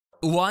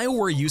While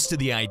we're used to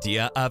the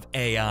idea of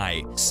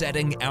AI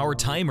setting our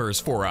timers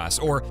for us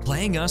or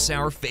playing us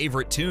our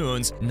favorite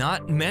tunes,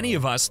 not many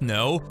of us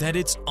know that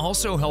it's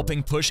also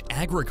helping push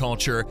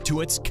agriculture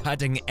to its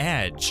cutting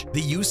edge. The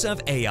use of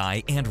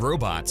AI and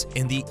robots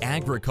in the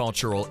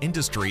agricultural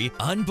industry,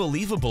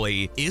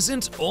 unbelievably,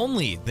 isn't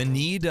only the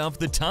need of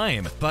the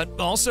time, but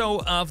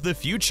also of the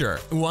future,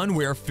 one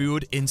where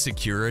food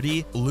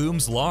insecurity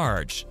looms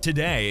large.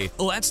 Today,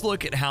 let's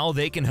look at how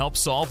they can help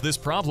solve this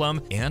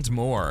problem and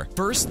more.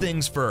 First things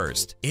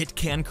first, it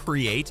can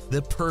create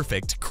the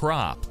perfect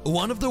crop.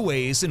 One of the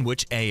ways in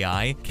which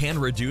AI can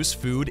reduce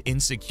food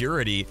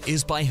insecurity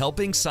is by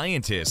helping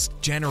scientists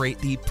generate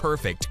the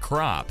perfect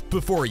crop.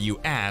 Before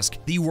you ask,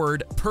 the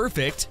word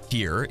perfect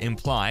here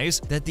implies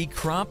that the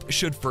crop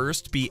should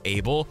first be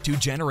able to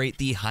generate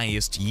the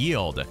highest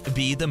yield,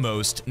 be the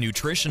most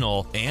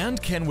nutritional,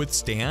 and can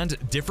withstand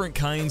different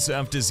kinds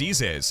of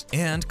diseases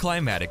and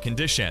climatic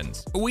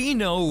conditions. We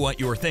know what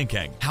you're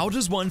thinking. How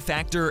does one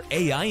factor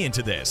AI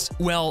into this?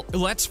 Well,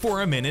 let's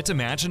for a minute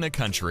imagine a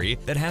country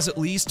that has at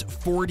least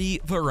 40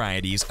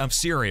 varieties of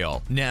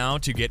cereal. Now,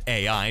 to get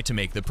AI to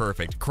make the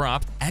perfect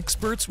crop,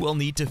 experts will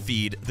need to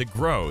feed the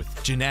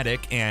growth,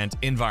 genetic, and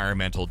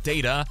environmental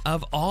data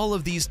of all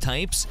of these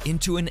types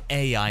into an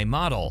AI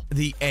model.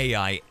 The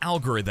AI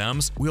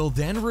algorithms will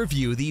then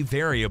review the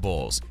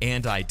variables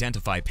and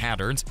identify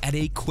patterns at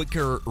a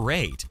quicker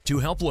rate to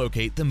help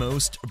locate the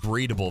most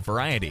breedable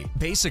variety.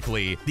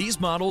 Basically, these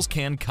models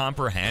can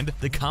comprehend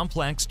the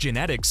complex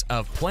genetics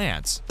of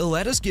plants.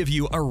 Let us give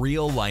you a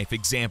real-life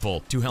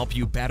example to help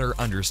you better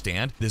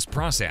understand this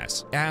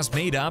process. As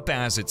made up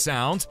as it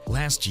sounds,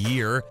 last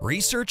year,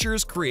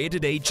 researchers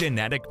created a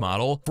genetic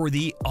model for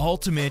the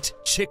ultimate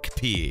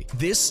chickpea.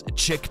 This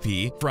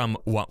chickpea, from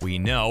what we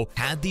know,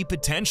 had the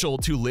potential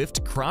to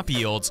lift crop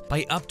yields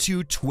by up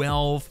to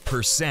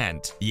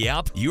 12%.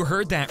 Yep, you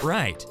heard that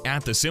right.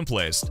 At the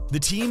simplest, the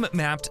team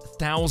mapped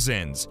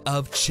thousands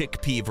of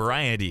chickpea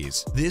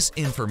varieties. This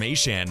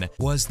information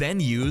was then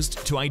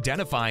used to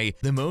identify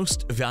the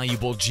most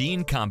valuable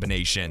gene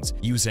combinations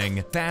using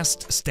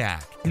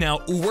FastStack.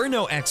 Now, we're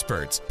no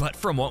experts, but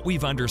from what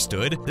we've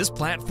understood, this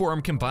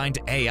platform combined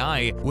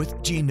AI with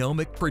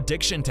genomic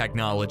prediction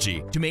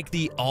technology to make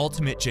the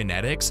ultimate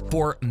genetics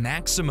for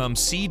maximum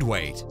seed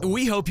weight.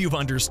 We hope you've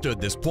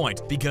understood this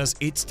point because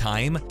it's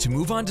time to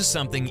move on to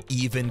something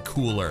even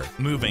cooler.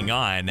 Moving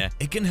on,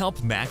 it can help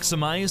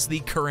maximize the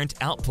current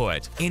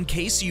output. In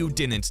case you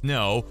didn't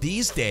know,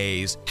 these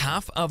days,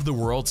 half of the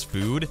world's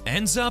food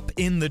ends up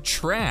in the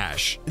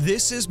trash.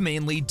 This is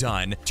mainly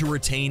done to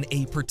retain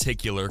a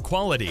particular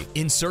quality.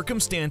 In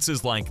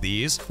circumstances like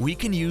these, we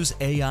can use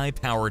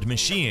AI-powered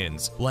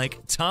machines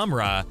like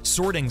Tamra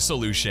sorting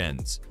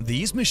solutions.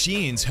 These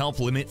machines help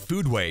limit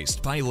food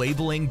waste by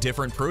labeling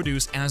different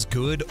produce as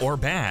good or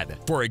bad.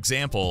 For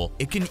example,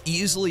 it can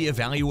easily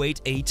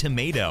evaluate a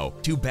tomato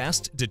to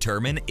best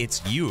determine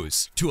its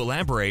use. To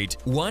elaborate,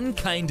 one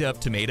kind of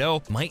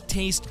tomato might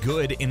taste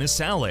good in a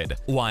salad,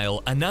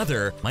 while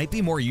another might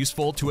be more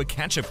useful to a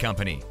ketchup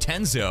company.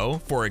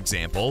 Tenzo, for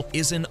example,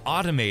 is an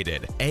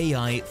automated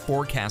AI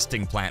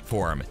forecasting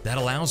platform that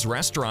allows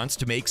restaurants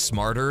to make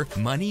smarter,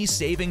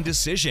 money-saving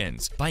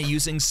decisions by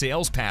using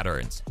sales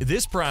patterns.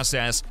 This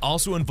process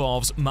also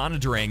involves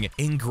monitoring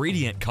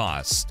ingredient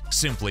costs.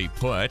 Simply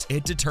put,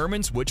 it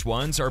determines which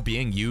ones are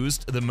being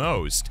used the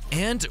most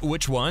and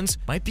which ones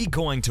might be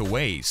going to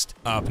waste.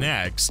 Up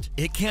next,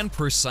 it can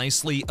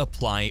precisely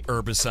apply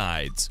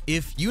herbicides.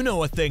 If you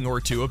know a thing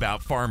or two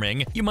about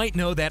farming, you might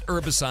know that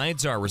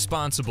herbicides are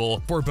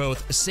responsible for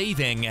both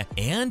saving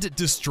and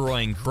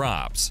destroying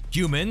crops.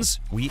 Humans,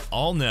 we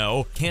all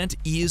know, can't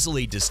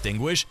easily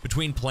distinguish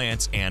between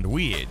plants and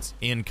weeds.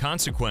 In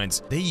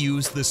consequence, they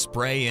use the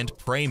spray and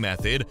pray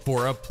method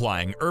for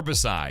applying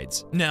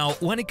herbicides. Now,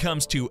 when it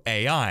comes to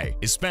AI,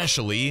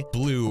 especially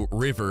Blue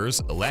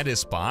River's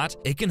lettuce bot,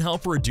 it can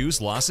help reduce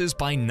losses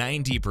by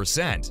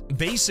 90%.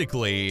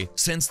 Basically,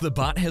 since the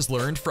bot has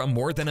learned from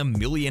more than 1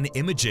 million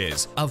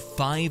images of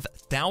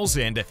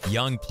 5,000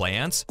 young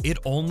plants, it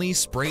only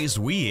sprays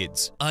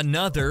weeds.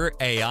 Another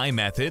AI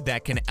method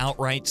that can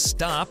outright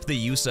stop the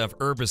use of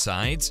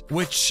herbicides,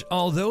 which,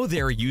 although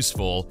they're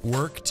useful,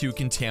 work to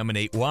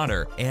contaminate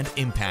water and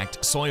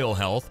impact soil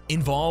health,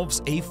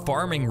 involves a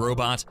farming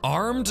robot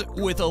armed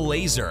with a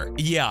laser.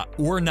 Yeah,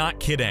 we're not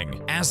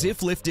kidding. As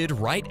if lifted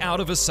right out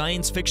of a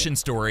science fiction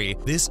story,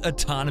 this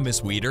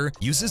autonomous weeder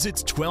uses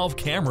its 12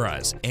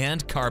 cameras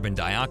and carbon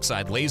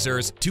dioxide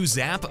lasers to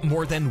zap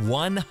more than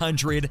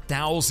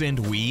 100,000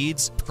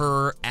 weeds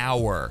per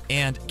hour.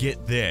 And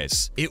get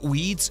this, it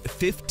weeds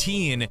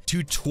 15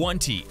 to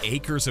 20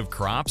 acres of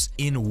crops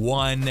in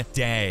one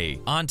day.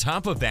 On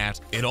top of that,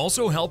 it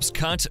also helps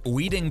cut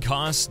weeding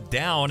costs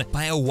down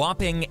by a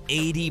whopping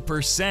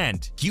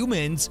 80%.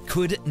 Humans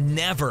could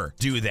never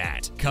do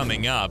that.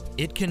 Coming up,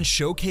 it can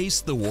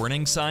showcase the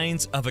warning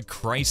signs of a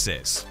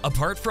crisis.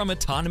 Apart from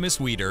autonomous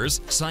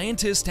weeders,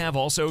 scientists have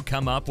also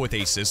come up with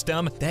a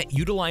system that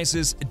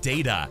utilizes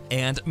data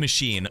and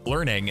machine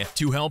learning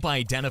to help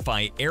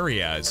identify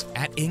areas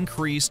at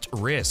increased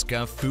risk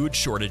of food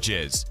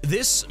shortages.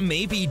 This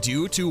may be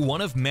due to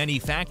one of many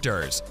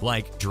factors,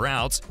 like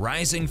droughts,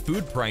 rising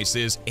food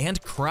prices,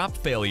 and crop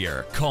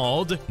failure,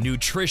 called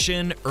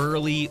Nutrition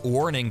Early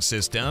Warning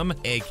System,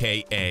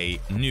 aka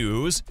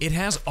NEWS. It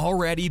has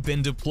already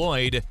been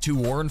deployed to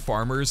warn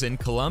farmers in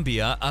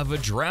Colombia of a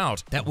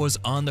drought that was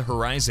on the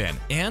horizon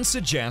and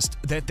suggest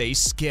that they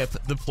skip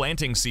the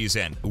planting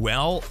season.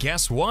 Well,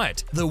 guess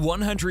what? The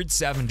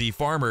 170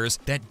 farmers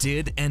that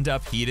did end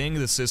up heeding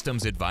the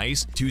system's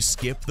advice to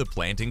skip the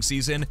planting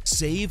season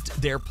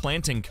saved their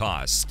planting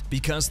costs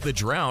because the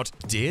drought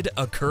did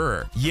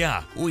occur.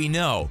 Yeah, we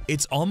know,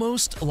 it's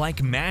almost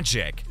like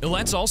magic.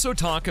 Let's also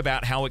talk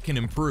about how it can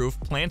improve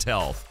plant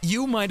health.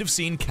 You might have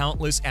seen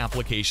countless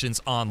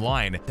applications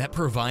online that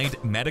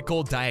provide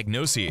medical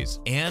diagnoses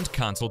and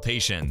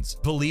consultations.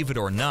 Believe it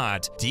or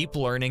not, deep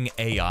learning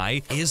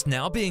AI is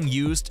now being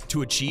used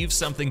to achieve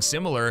something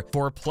similar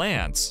for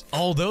plants.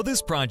 Although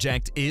this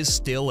project is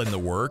still in the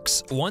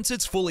works, once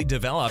it's fully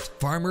developed,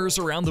 farmers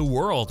around the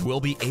world will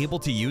be able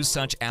to use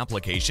such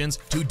applications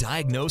to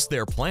diagnose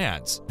their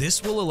plants.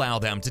 This will allow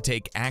them to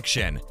take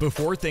action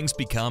before things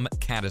become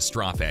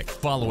catastrophic.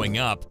 Following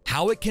up,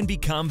 how it can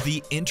become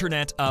the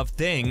Internet of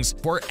Things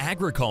for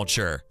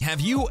agriculture.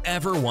 Have you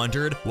ever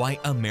wondered why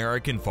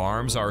American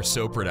farms are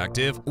so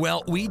productive?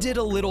 Well, we did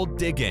a little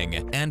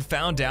digging and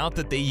found out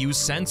that they use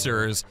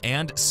sensors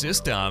and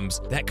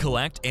systems that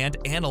collect and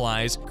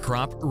analyze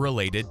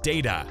crop-related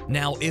data.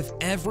 Now, if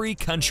every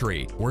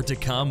country were to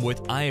come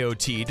with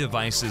IoT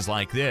devices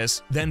like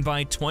this, then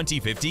by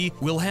 2050,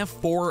 we'll have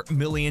 4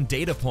 million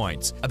data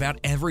points about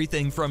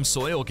everything from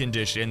soil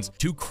conditions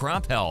to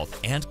crop health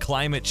and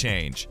climate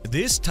change.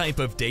 This type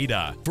of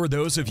data, for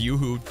those of you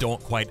who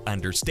don't quite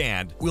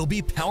understand, will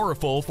be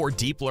powerful for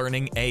deep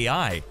learning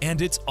AI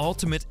and its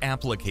ultimate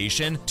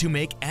application to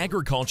make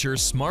agriculture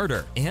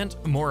smarter and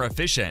more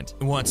efficient.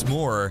 What's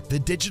more, the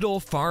digital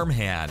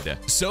farmhand.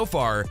 So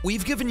far,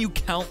 we've given you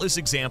countless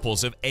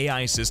examples of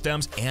AI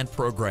systems and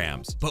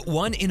programs, but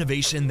one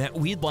innovation that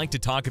we'd like to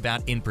talk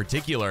about in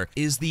particular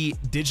is the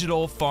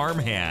digital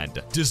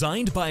farmhand.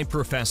 Designed by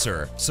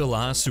Professor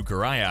Salah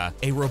Sukaraya,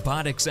 a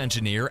robotics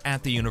engineer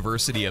at the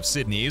University of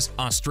Sydney's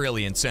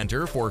Australian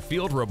Centre for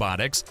Field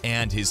Robotics,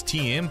 and his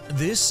team,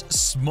 this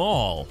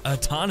small,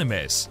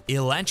 autonomous,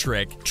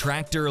 electric,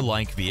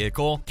 tractor-like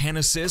vehicle can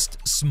assist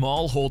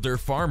smallholder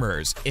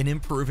farmers in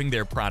improving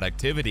their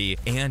productivity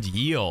and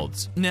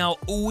yields. Now,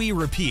 we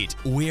repeat,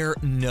 we're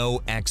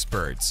no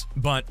experts,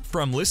 but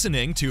from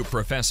listening to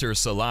Professor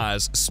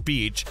Salah's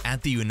speech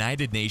at the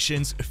United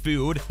Nations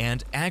Food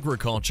and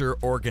Agriculture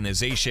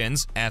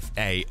Organization's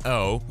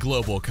FAO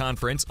Global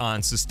Conference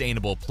on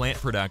Sustainable Plant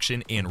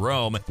Production in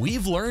Rome,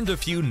 we've learned a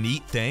few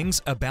neat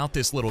things about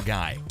this little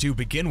guy. To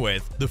begin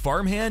with, the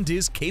farmhand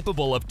is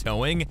capable of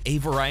towing a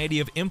variety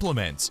of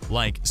implements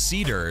like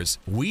seeders,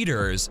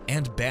 weeders,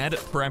 and bed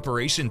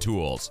preparation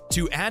tools.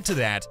 To add to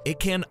that, it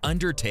can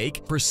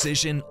undertake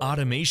precision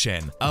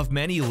automation of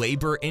many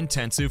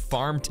labor-intensive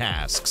farm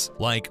tasks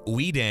like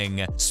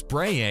weeding,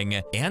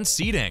 spraying, and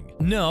seeding.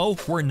 No,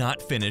 we're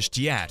not finished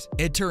yet.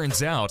 It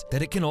turns out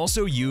that it can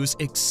also use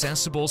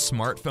accessible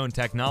smartphone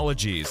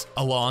technologies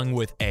along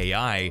with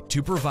AI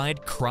to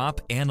provide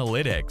crop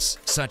analytics,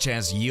 such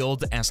as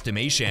yield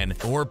estimation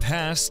or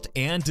pest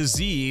and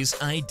disease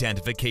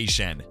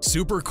identification.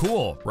 Super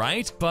cool,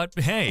 right? But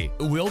hey,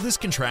 will this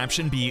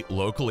contraption be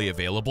locally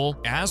available?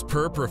 As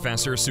per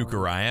Professor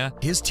Sukaraya,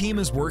 his team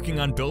is working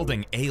on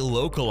building a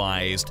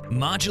localized,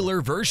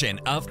 modular version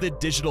of the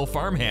digital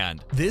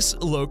farmhand. This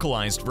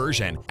localized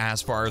version,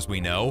 as far as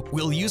we know,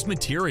 will use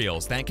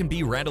materials that can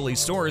be readily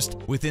sourced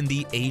within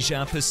the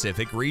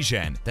Asia-Pacific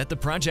region that the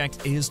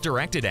project is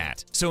directed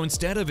at. So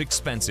instead of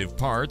expensive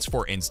parts,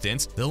 for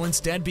instance, they'll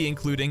instead be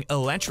including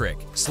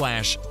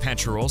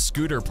electric/petrol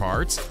scooter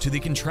parts to the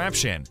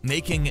contraption,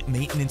 making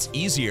maintenance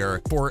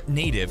easier for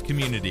native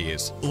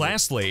communities.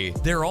 Lastly,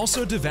 they're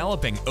also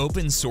developing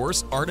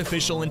open-source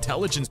artificial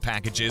intelligence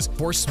packages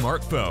for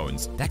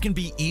smartphones that can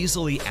be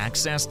easily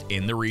accessed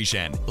in the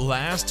region.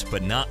 Last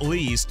but not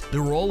least,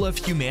 the role of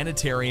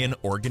humanitarian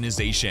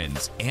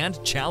organizations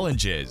and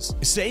challenges.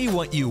 Say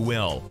what you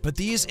will, but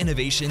these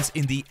innovations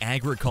in the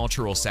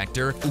agricultural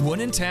sector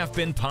wouldn't have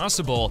been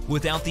possible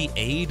without the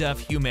aid of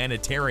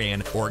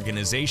humanitarian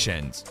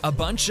organizations. A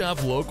bunch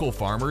of local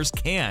farmers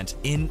can't,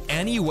 in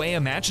any way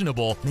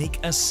imaginable, make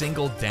a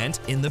single dent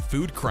in the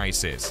food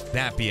crisis.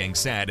 That being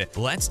said,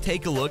 let's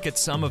take a look at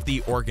some of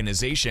the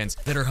organizations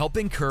that are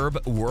helping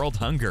curb world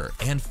hunger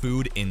and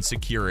food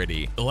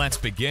insecurity. Let's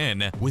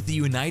begin with the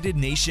United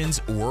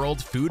Nations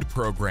World Food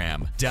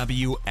Program,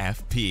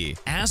 WFP.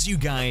 As you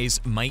guys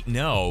might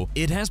know,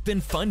 it has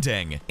been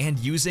funding and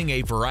using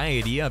a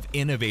variety of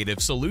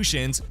innovative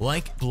solutions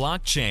like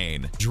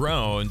blockchain,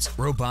 drones,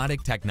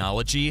 robotic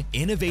technology,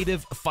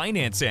 innovative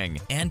financing,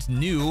 and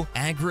new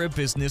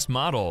agribusiness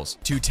models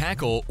to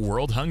tackle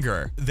world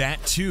hunger.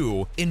 That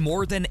too, in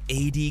more than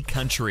 80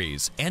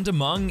 countries and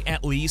among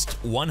at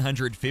least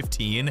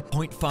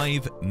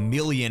 115.5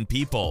 million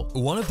people.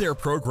 One of their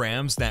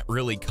programs that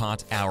really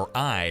caught our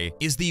eye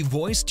is the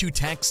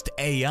Voice-to-Text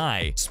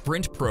AI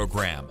Sprint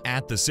program.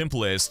 At the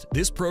simplest,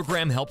 this program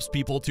program helps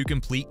people to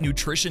complete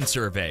nutrition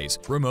surveys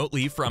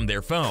remotely from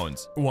their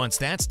phones. Once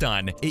that's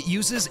done, it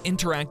uses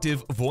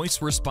interactive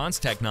voice response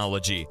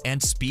technology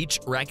and speech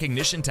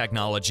recognition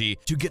technology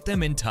to get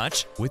them in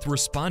touch with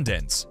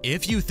respondents.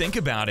 If you think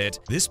about it,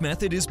 this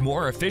method is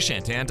more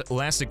efficient and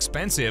less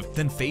expensive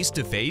than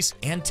face-to-face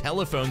and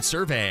telephone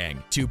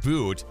surveying. To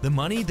boot, the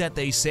money that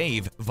they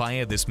save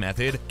via this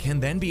method can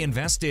then be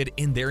invested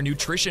in their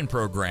nutrition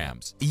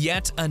programs.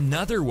 Yet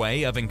another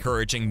way of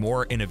encouraging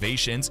more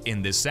innovations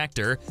in this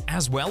sector,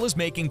 as well as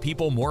making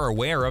people more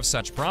aware of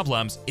such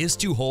problems, is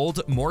to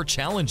hold more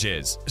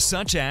challenges,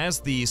 such as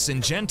the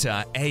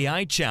Syngenta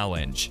AI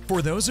Challenge.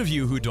 For those of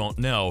you who don't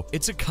know,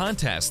 it's a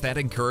contest that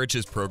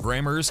encourages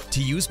programmers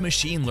to use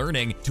machine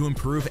learning to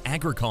improve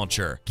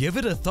agriculture. Give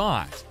it a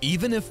thought.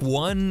 Even if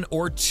 1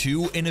 or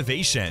 2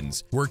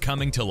 innovations were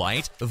coming to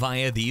light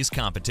via these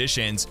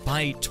competitions,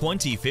 by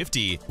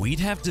 2050, we'd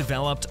have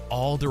developed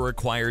all the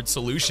required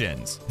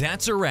solutions.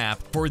 That's a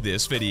wrap for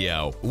this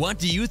video. What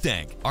do you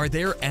think? Are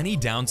there any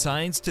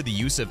downsides to the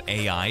use of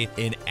AI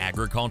in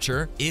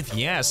agriculture? If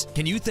yes,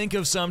 can you think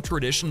of some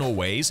traditional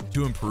ways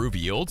to improve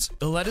yields?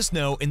 Let us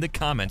know in the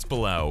comments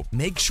below.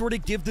 Make sure to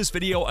give this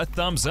video a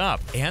thumbs up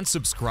and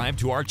subscribe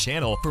to our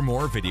channel for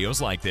more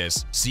videos like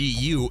this. See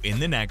you in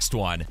the next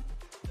one.